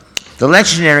The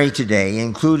lectionary today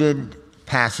included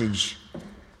passage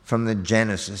from the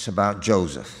Genesis about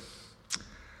Joseph.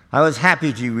 I was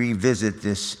happy to revisit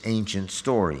this ancient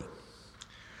story.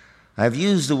 I've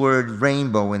used the word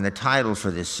rainbow in the title for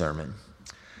this sermon,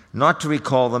 not to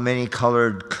recall the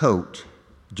many-colored coat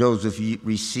Joseph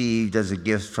received as a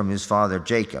gift from his father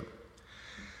Jacob,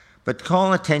 but to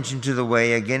call attention to the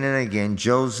way again and again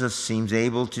Joseph seems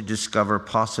able to discover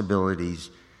possibilities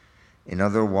in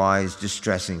otherwise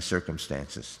distressing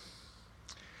circumstances.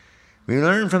 We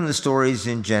learn from the stories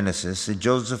in Genesis that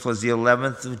Joseph was the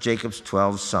 11th of Jacob's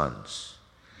 12 sons.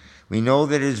 We know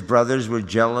that his brothers were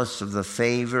jealous of the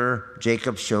favor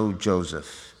Jacob showed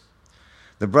Joseph.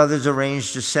 The brothers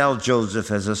arranged to sell Joseph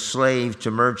as a slave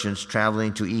to merchants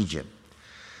traveling to Egypt.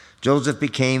 Joseph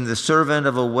became the servant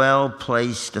of a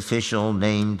well-placed official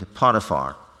named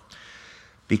Potiphar.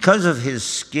 Because of his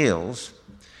skills,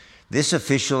 this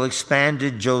official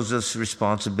expanded Joseph's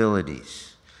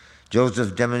responsibilities.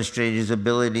 Joseph demonstrated his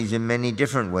abilities in many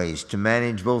different ways to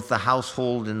manage both the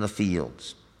household and the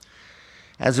fields.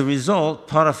 As a result,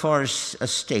 Potiphar's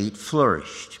estate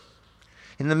flourished.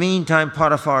 In the meantime,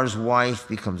 Potiphar's wife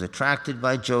becomes attracted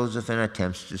by Joseph and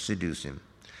attempts to seduce him.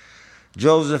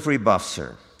 Joseph rebuffs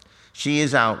her. She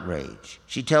is outraged.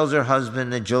 She tells her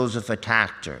husband that Joseph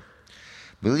attacked her.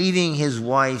 Believing his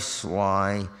wife's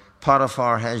lie,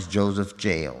 Potiphar has Joseph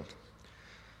jailed.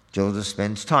 Joseph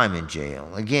spends time in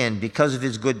jail. Again, because of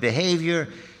his good behavior,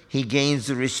 he gains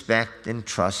the respect and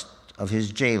trust of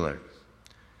his jailer.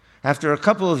 After a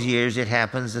couple of years, it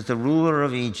happens that the ruler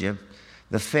of Egypt,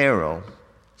 the Pharaoh,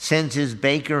 sends his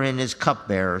baker and his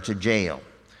cupbearer to jail.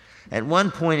 At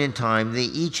one point in time, they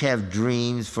each have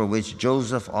dreams for which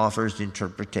Joseph offers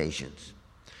interpretations.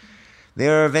 They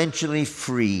are eventually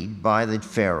freed by the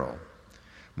Pharaoh.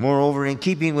 Moreover, in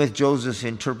keeping with Joseph's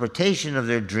interpretation of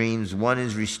their dreams, one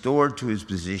is restored to his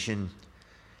position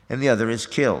and the other is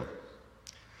killed.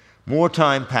 More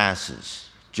time passes.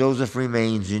 Joseph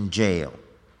remains in jail.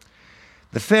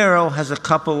 The Pharaoh has a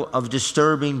couple of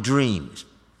disturbing dreams.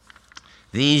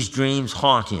 These dreams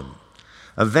haunt him.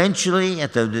 Eventually,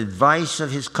 at the advice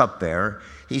of his cupbearer,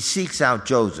 he seeks out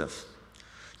Joseph.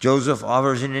 Joseph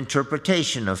offers an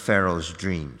interpretation of Pharaoh's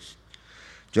dreams.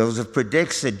 Joseph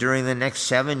predicts that during the next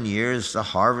 7 years, the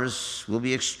harvest will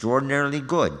be extraordinarily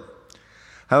good.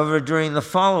 However, during the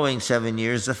following 7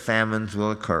 years, the famines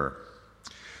will occur.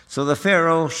 So the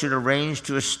Pharaoh should arrange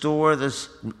to store the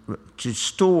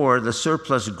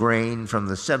surplus grain from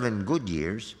the 7 good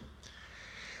years,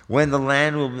 when the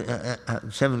land will be,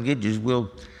 7 good years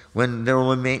when there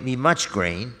will be much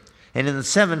grain, and in the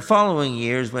 7 following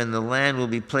years, when the land will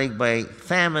be plagued by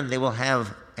famine, they will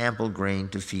have ample grain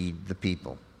to feed the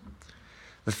people.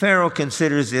 The Pharaoh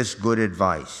considers this good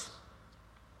advice.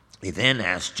 He then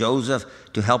asks Joseph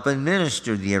to help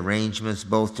administer the arrangements,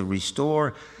 both to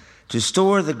store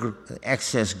the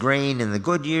excess grain in the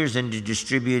good years and to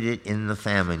distribute it in the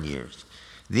famine years.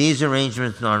 These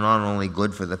arrangements are not only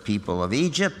good for the people of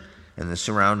Egypt and the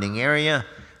surrounding area,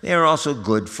 they are also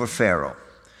good for Pharaoh.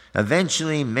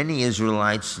 Eventually, many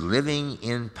Israelites living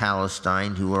in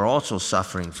Palestine who are also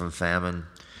suffering from famine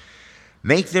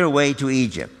make their way to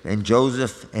Egypt, and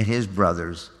Joseph and his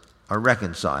brothers are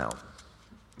reconciled.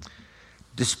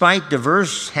 Despite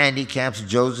diverse handicaps,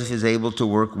 Joseph is able to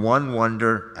work one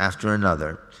wonder after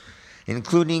another,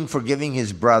 including forgiving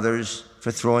his brothers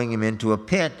for throwing him into a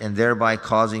pit and thereby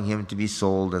causing him to be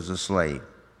sold as a slave.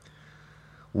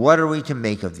 What are we to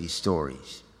make of these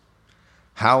stories?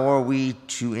 How are we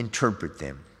to interpret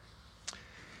them?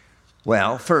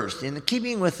 Well, first, in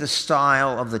keeping with the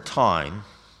style of the time,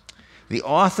 the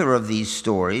author of these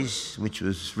stories, which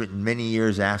was written many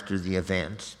years after the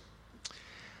events,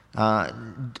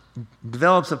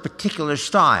 develops a particular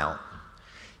style.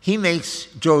 He makes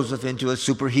Joseph into a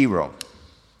superhero.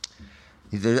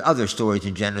 The other stories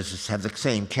in Genesis have the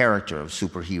same character of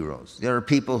superheroes. There are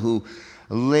people who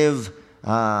live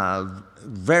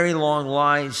very long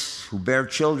lives, who bear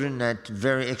children at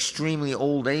very extremely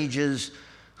old ages,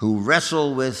 who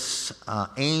wrestle with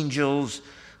angels,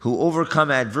 who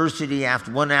overcome adversity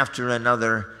one after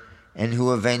another, and who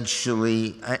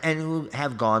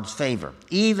have God's favor,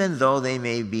 even though they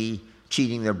may be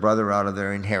cheating their brother out of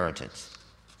their inheritance.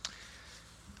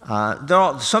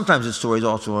 Sometimes the stories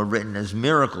also are written as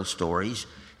miracle stories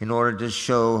in order to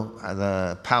show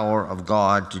the power of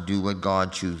God to do what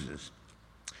God chooses.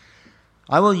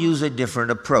 I will use a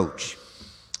different approach.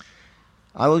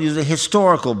 I will use a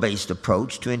historical-based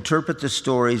approach to interpret the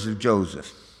stories of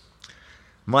Joseph.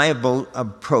 My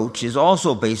approach is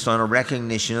also based on a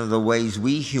recognition of the ways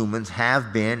we humans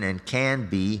have been and can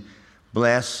be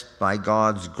blessed by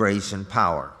God's grace and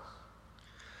power.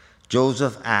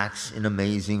 Joseph acts in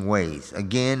amazing ways.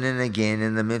 Again and again,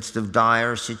 in the midst of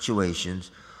dire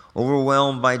situations,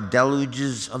 overwhelmed by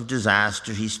deluges of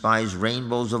disaster, he spies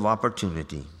rainbows of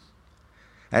opportunity.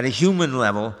 At a human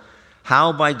level,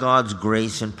 how by God's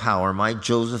grace and power might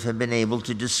Joseph have been able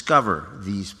to discover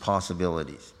these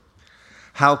possibilities?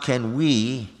 How can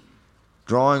we,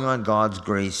 drawing on God's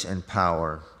grace and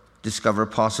power, discover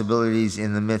possibilities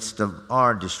in the midst of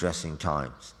our distressing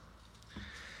times?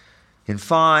 In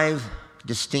 5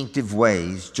 distinctive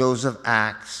ways, Joseph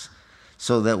acts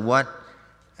so that what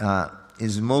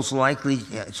is most likely,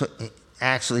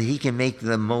 actually he can make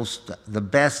the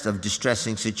best of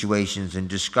distressing situations and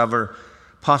discover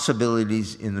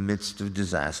possibilities in the midst of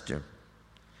disaster.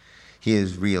 He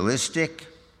is realistic,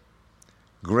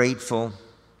 grateful,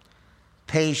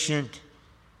 patient,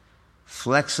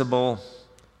 flexible,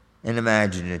 and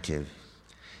imaginative.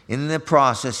 In the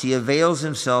process, he avails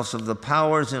himself of the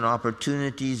powers and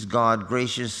opportunities God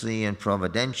graciously and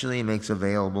providentially makes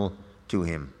available to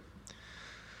him.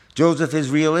 Joseph is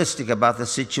realistic about the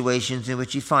situations in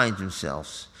which he finds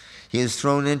himself. He is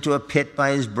thrown into a pit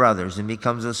by his brothers and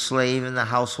becomes a slave in the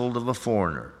household of a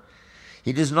foreigner.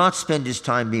 He does not spend his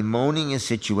time bemoaning his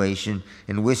situation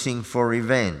and wishing for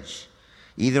revenge,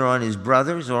 either on his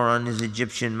brothers or on his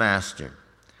Egyptian master.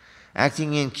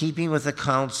 Acting in keeping with the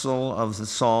counsel of the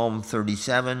Psalm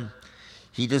 37,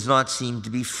 he does not seem to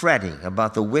be fretting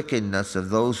about the wickedness of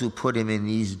those who put him in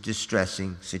these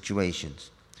distressing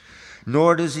situations.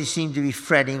 Nor does he seem to be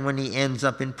fretting when he ends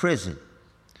up in prison.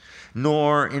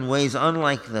 Nor, in ways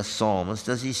unlike the psalmist,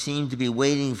 does he seem to be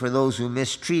waiting for those who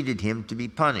mistreated him to be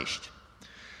punished.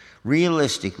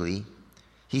 Realistically,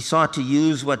 he sought to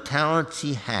use what talents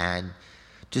he had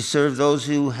to serve those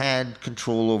who had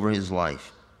control over his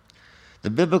life. The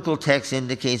biblical text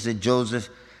indicates that Joseph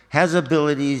has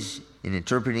abilities in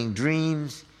interpreting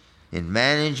dreams, in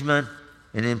management,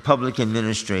 and in public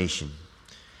administration.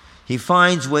 He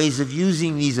finds ways of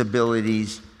using these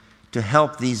abilities to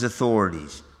help these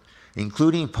authorities,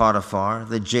 including Potiphar,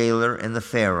 the jailer, and the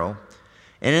Pharaoh,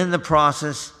 and in the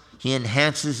process, he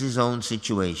enhances his own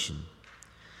situation.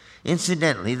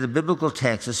 Incidentally, the biblical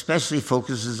text especially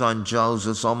focuses on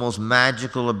Joseph's almost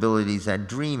magical abilities at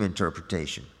dream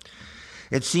interpretation.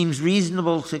 It seems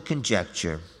reasonable to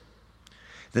conjecture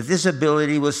that this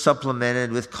ability was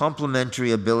supplemented with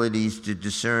complementary abilities to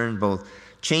discern both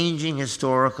changing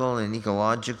historical and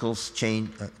ecological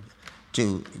changes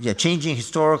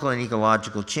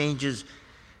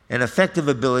and effective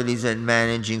abilities at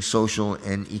managing social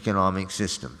and economic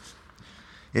systems.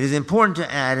 It is important to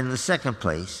add in the second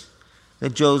place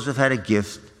that Joseph had a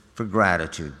gift for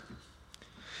gratitude.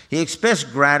 He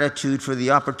expressed gratitude for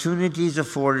the opportunities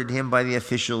afforded him by the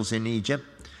officials in Egypt,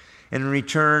 and in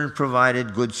return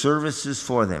provided good services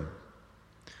for them.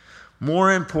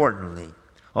 More importantly,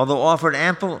 although offered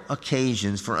ample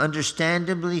occasions for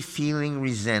understandably feeling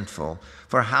resentful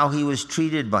for how he was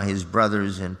treated by his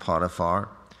brothers and Potiphar,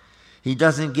 he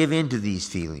doesn't give in to these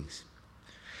feelings.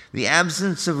 The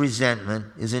absence of resentment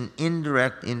is an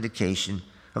indirect indication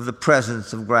of the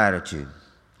presence of gratitude.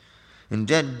 In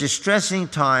distressing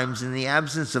times, in the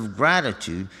absence of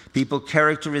gratitude, people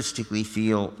characteristically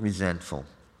feel resentful.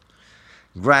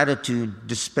 Gratitude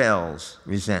dispels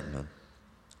resentment.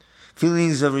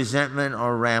 Feelings of resentment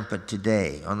are rampant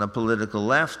today on the political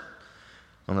left,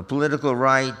 on the political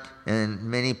right, and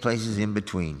many places in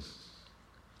between.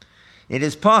 It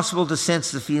is possible to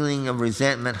sense the feeling of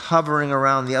resentment hovering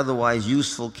around the otherwise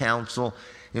useful counsel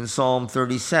in Psalm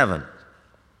 37.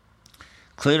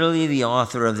 Clearly, the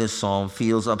author of this psalm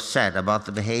feels upset about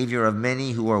the behavior of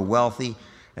many who are wealthy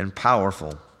and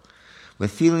powerful. With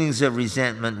feelings of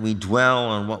resentment, we dwell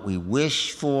on what we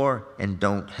wish for and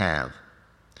don't have.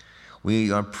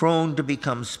 We are prone to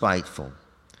become spiteful.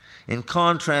 In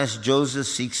contrast, Joseph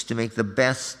seeks to make the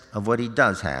best of what he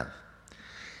does have.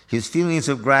 His feelings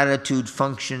of gratitude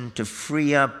function to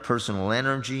free up personal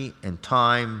energy and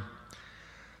time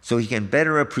so he can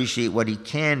better appreciate what he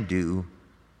can do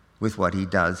with what he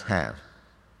does have.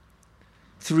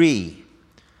 3,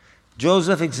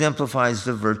 Joseph exemplifies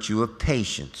the virtue of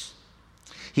patience.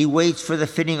 He waits for the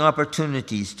fitting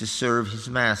opportunities to serve his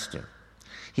master.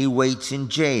 He waits in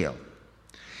jail.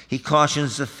 He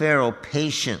cautions the Pharaoh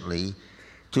patiently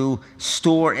to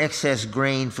store excess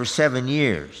grain for 7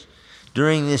 years.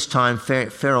 During this time,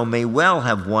 Pharaoh may well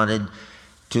have wanted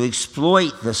to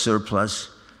exploit the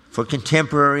surplus for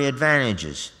contemporary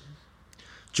advantages.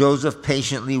 Joseph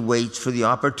patiently waits for the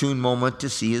opportune moment to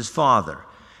see his father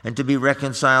and to be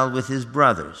reconciled with his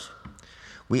brothers.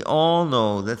 We all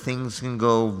know that things can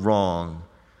go wrong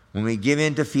when we give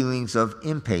in to feelings of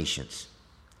impatience.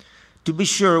 To be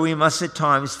sure, we must at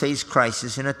times face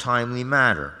crisis in a timely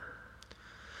manner.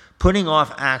 Putting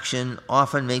off action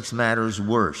often makes matters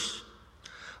worse.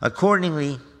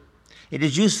 Accordingly, it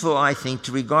is useful, I think,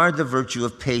 to regard the virtue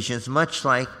of patience much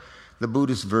like the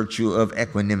Buddhist virtue of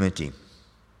equanimity.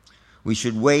 We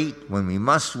should wait when we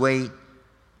must wait,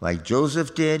 like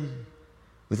Joseph did,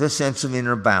 with a sense of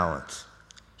inner balance.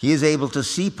 He is able to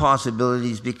see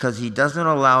possibilities because he doesn't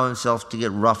allow himself to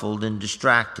get ruffled and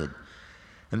distracted,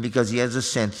 and because he has a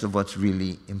sense of what's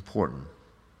really important.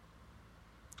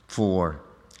 4.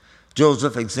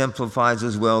 Joseph exemplifies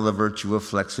as well the virtue of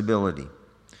flexibility.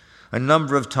 A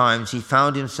number of times he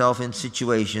found himself in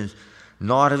situations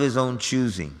not of his own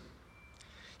choosing.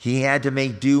 He had to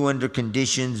make do under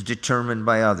conditions determined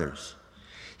by others.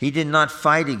 He did not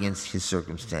fight against his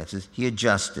circumstances. He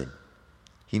adjusted.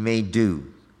 He made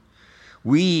do.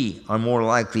 We are more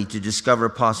likely to discover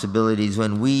possibilities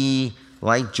when we,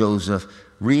 like Joseph,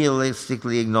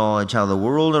 realistically acknowledge how the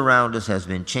world around us has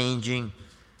been changing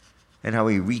and how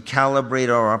we recalibrate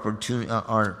our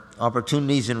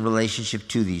opportunities in relationship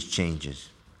to these changes.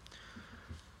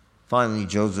 Finally,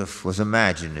 Joseph was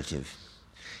imaginative.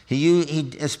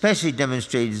 He especially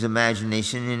demonstrated his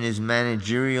imagination in his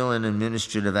managerial and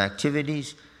administrative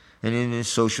activities and in his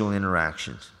social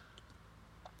interactions.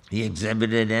 He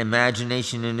exhibited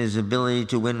imagination in his ability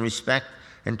to win respect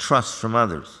and trust from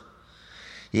others.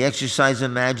 He exercised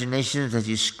imagination as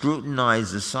he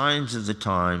scrutinized the signs of the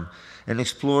time and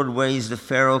explored ways the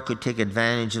Pharaoh could take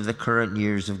advantage of the current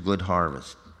years of good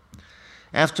harvest.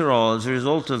 After all, as a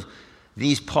result of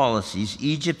these policies,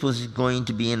 Egypt was going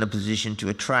to be in a position to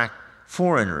attract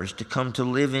foreigners to come to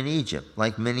live in Egypt,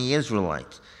 like many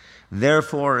Israelites,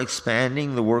 therefore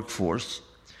expanding the workforce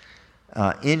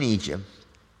in Egypt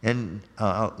and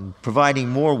providing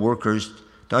more workers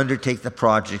to undertake the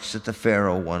projects that the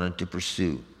Pharaoh wanted to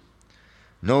pursue.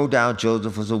 No doubt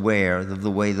Joseph was aware of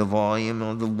the way the volume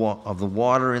of the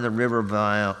water in the river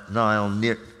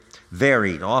Nile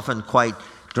varied, often quite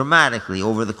dramatically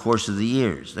over the course of the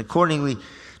years. Accordingly,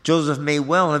 Joseph may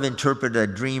well have interpreted a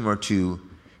dream or two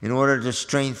in order to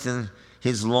strengthen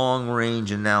his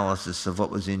long-range analysis of what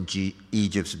was in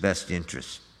Egypt's best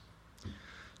interest.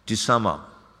 To sum up,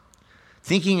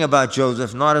 thinking about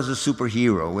Joseph not as a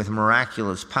superhero with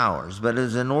miraculous powers, but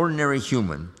as an ordinary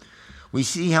human, we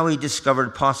see how he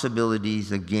discovered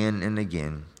possibilities again and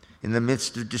again in the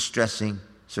midst of distressing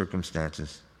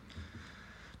circumstances.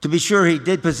 To be sure, he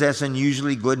did possess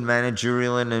unusually good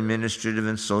managerial and administrative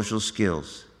and social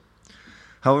skills.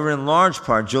 However, in large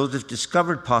part, Joseph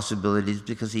discovered possibilities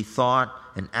because he thought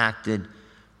and acted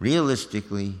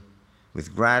realistically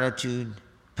with gratitude,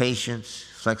 patience,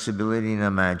 flexibility, and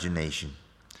imagination.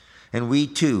 And we,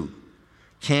 too,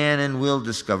 can and will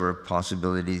discover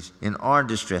possibilities in our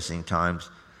distressing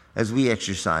times as we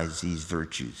exercise these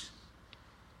virtues.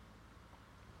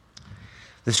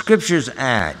 The scriptures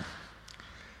add,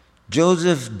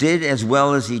 Joseph did as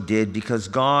well as he did because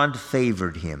God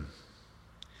favored him.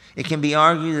 It can be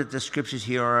argued that the scriptures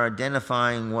here are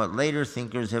identifying what later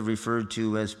thinkers have referred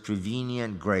to as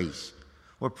prevenient grace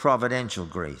or providential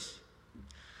grace.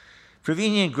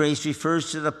 Prevenient grace refers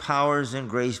to the powers and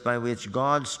grace by which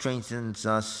God strengthens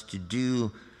us to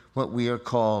do what we are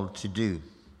called to do.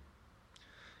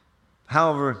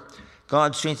 However,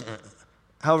 God's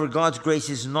grace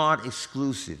is not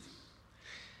exclusive.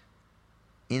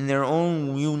 In their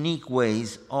own unique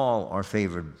ways, all are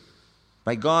favored.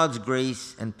 By God's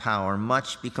grace and power,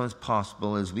 much becomes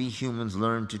possible as we humans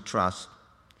learn to trust.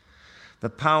 The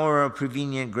power of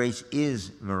prevenient grace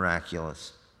is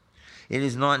miraculous. It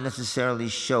is not necessarily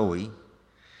showy.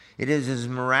 It is as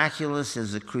miraculous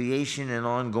as the creation and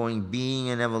ongoing being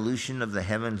and evolution of the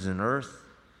heavens and earth,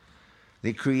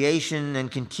 the creation and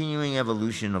continuing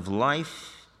evolution of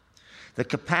life, the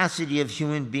capacity of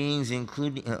human beings,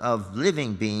 of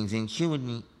living beings,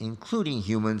 including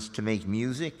humans, to make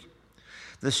music,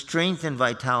 the strength and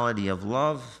vitality of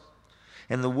love,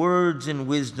 and the words and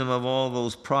wisdom of all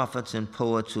those prophets and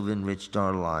poets who have enriched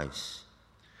our lives.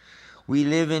 We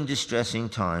live in distressing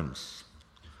times.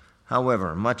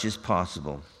 However, much is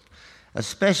possible,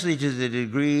 especially to the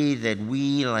degree that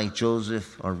we, like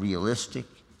Joseph, are realistic,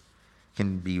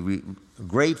 can be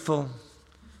grateful,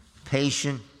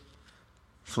 patient,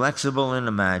 flexible, and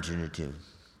imaginative.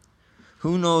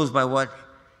 Who knows by what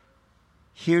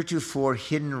heretofore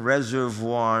hidden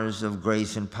reservoirs of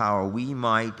grace and power we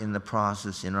might, in the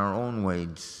process, in our own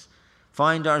ways,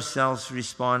 find ourselves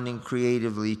responding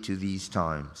creatively to these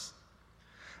times.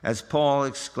 As Paul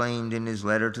exclaimed in his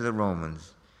letter to the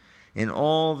Romans, in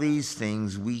all these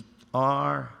things we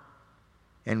are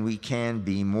and we can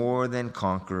be more than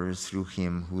conquerors through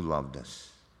him who loved us.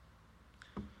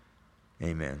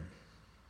 Amen.